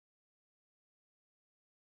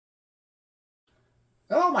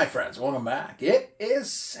Hello, my friends. Welcome back. It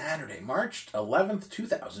is Saturday, March 11th,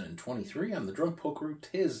 2023. I'm the Drunk Poker.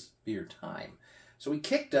 'Tis beer time. So we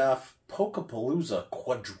kicked off Pokapalooza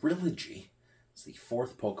Quadrilogy. It's the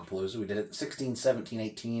fourth Pokapalooza. We did it in 16, 17,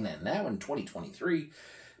 18, and now in 2023.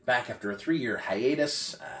 Back after a 3-year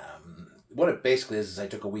hiatus. What it basically is I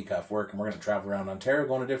took a week off work and we're going to travel around Ontario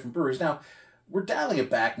going to different breweries. Now, we're dialing it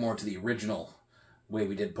back more to the original way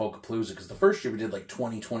we did Pokapalooza, because the first year we did like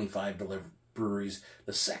 20, 25 breweries.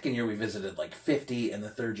 The second year we visited like 50, and the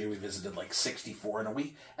third year we visited like 64 in a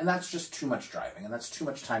week, and that's just too much driving, and that's too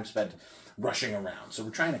much time spent rushing around. So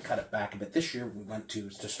we're trying to cut it back a bit. This year we went to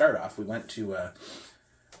start off, we went to, what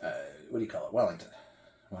do you call it, Wellington.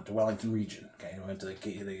 We went to Wellington region, okay? We went to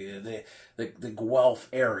the Guelph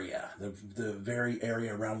area, the very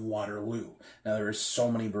area around Waterloo. Now there is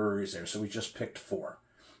so many breweries there, so we just picked 4.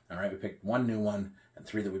 All right, we picked 1 new one and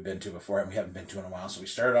 3 that we've been to before and we haven't been to in a while. So we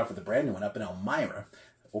started off with a brand new one up in Elmira.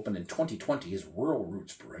 Opened in 2020 is Rural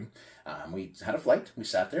Roots Brewing. We had a flight. We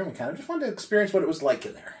sat there and we kind of just wanted to experience what it was like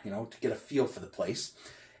in there, you know, to get a feel for the place.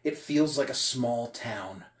 It feels like a small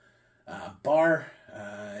town bar.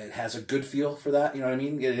 It has a good feel for that, you know what I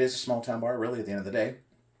mean? It is a small town bar, really, at the end of the day.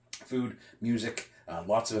 Food, music,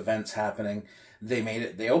 lots of events happening.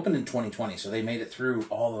 They opened in 2020, so they made it through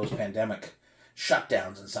all those pandemic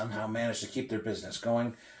shutdowns and somehow managed to keep their business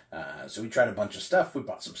going. So we tried a bunch of stuff. We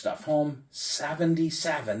bought some stuff home. Savendy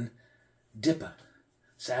Dippa.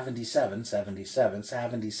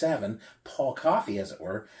 77, Paul Coffee, as it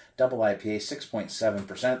were. Double IPA,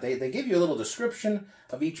 6.7%. They give you a little description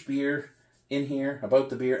of each beer in here, about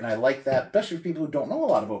the beer, and I like that, especially for people who don't know a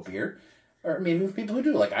lot about beer, or maybe for people who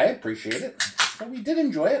do. Like, I appreciate it. But we did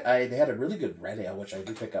enjoy it. They had a really good red ale, which I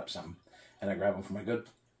do pick up some, and I grab them for my good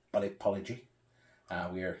buddy Paulie G.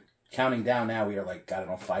 We are counting down now. We are like, I don't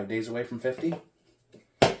know, 5 days away from 50.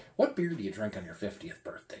 What beer do you drink on your 50th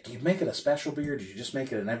birthday? Do you make it a special beer? Do you just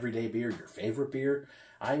make it an everyday beer, your favorite beer?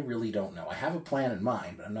 I really don't know. I have a plan in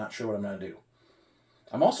mind, but I'm not sure what I'm going to do.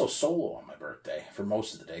 I'm also solo on my birthday for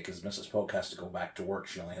most of the day because Mrs. Polk has to go back to work.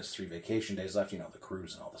 She only has 3 vacation days left. You know, the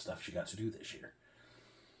cruise and all the stuff she got to do this year.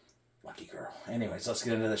 Lucky girl. Anyways, let's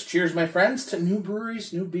get into this. Cheers, my friends, to new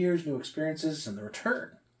breweries, new beers, new experiences, and the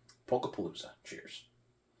return. Pokapalooza. Cheers.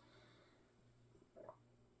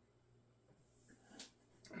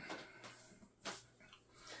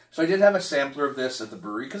 So I did have a sampler of this at the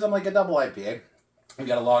brewery because I'm like a double IPA. We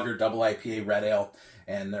got a lager, double IPA, red ale,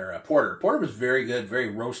 and their porter. Porter was very good, very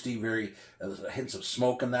roasty, very hints of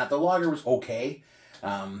smoke in that. The lager was okay,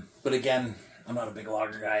 but again, I'm not a big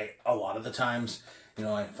lager guy a lot of the times. You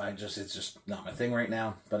know, it's just not my thing right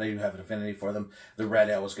now, but I do have an affinity for them. The red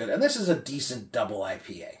ale was good, and this is a decent double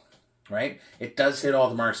IPA. Right? It does hit all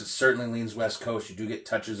the marks. It certainly leans West Coast. You do get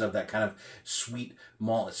touches of that kind of sweet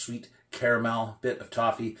malt, sweet caramel bit of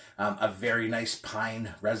toffee. A very nice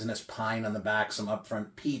pine, resinous pine on the back. Some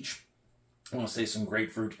upfront peach. I want to say some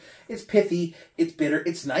grapefruit. It's pithy. It's bitter.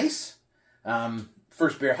 It's nice.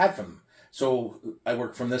 First beer I had from them. So I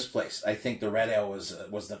work from this place. I think the red ale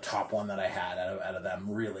was the top one that I had out of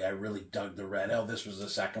them. Really, I really dug the red ale. This was the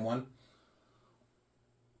second one.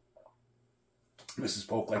 Mrs.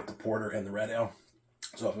 Polk liked the porter and the red ale.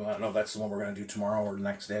 So if you want to know, that's the one we're going to do tomorrow or the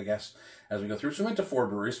next day, I guess, as we go through. So we went to 4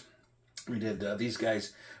 breweries. We did these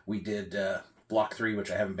guys. We did Block 3,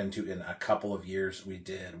 which I haven't been to in a couple of years. We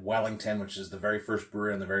did Wellington, which is the very first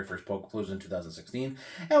brewery and the very first Pokapalooza in 2016.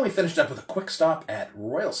 And we finished up with a quick stop at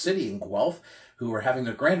Royal City in Guelph, who were having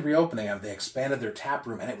their grand reopening. They expanded their tap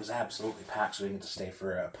room, and it was absolutely packed, so we didn't get to stay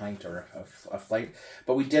for a pint or a flight.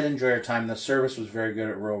 But we did enjoy our time. The service was very good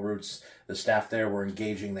at Rural Roots. The staff there were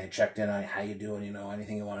engaging. They checked in on how you doing, you know,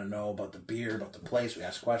 anything you want to know about the beer, about the place. We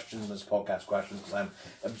asked questions. Ms. Polk asked questions because I'm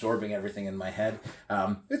absorbing everything in my head.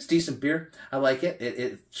 It's decent beer. I like it.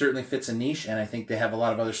 It certainly fits a niche, and I think they have a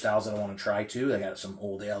lot of other styles that I want to try too. They got some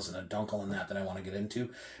old ales and a dunkel in that I want to get into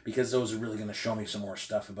because those are really going to show me some more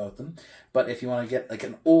stuff about them. But if you want to get like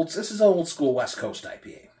this is an old school West Coast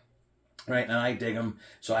IPA. Right, and I dig them,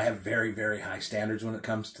 so I have very, very high standards when it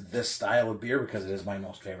comes to this style of beer because it is my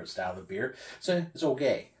most favorite style of beer. So it's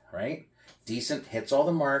okay, right? Decent, hits all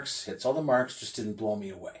the marks, just didn't blow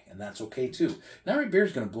me away, and that's okay too. Not every beer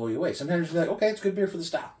is going to blow you away. Sometimes you're like, okay, it's good beer for the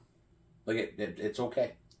style. Like, it's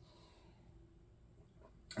okay.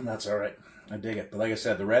 And that's all right. I dig it. But like I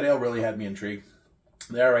said, the red ale really had me intrigued.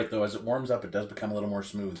 They're all right, though. As it warms up, it does become a little more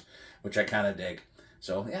smooth, which I kind of dig.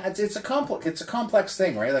 So yeah, it's a complex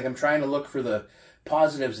thing, right? Like I'm trying to look for the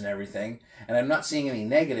positives and everything, and I'm not seeing any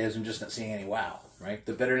negatives. I'm just not seeing any wow, right?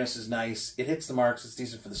 The bitterness is nice. It hits the marks. It's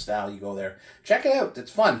decent for the style. You go there, check it out. It's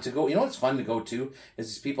fun to go. You know what's fun to go to is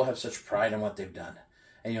these people have such pride in what they've done.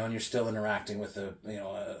 and and you're still interacting with a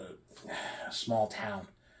small town,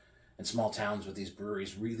 and small towns with these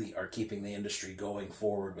breweries really are keeping the industry going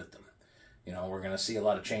forward with them. We're going to see a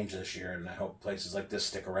lot of change this year, and I hope places like this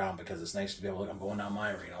stick around, because it's nice to be able to, I'm going down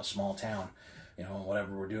Myra, small town,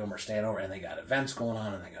 whatever we're doing, we're staying over, and they got events going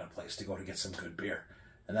on, and they got a place to go to get some good beer.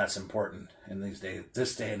 And that's important in this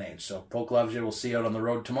day and age. So Polk loves you. We'll see you out on the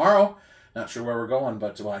road tomorrow. Not sure where we're going,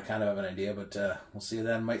 but I kind of have an idea, but we'll see you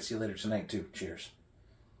then. Might see you later tonight too. Cheers.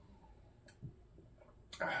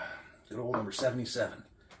 Good old number 77.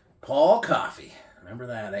 Paul Coffey. Remember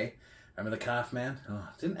that, eh? Remember the Cough Man? Oh,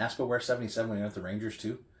 didn't Aspo wear 77 when he went to the Rangers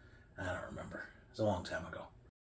too? I don't remember. It was a long time ago.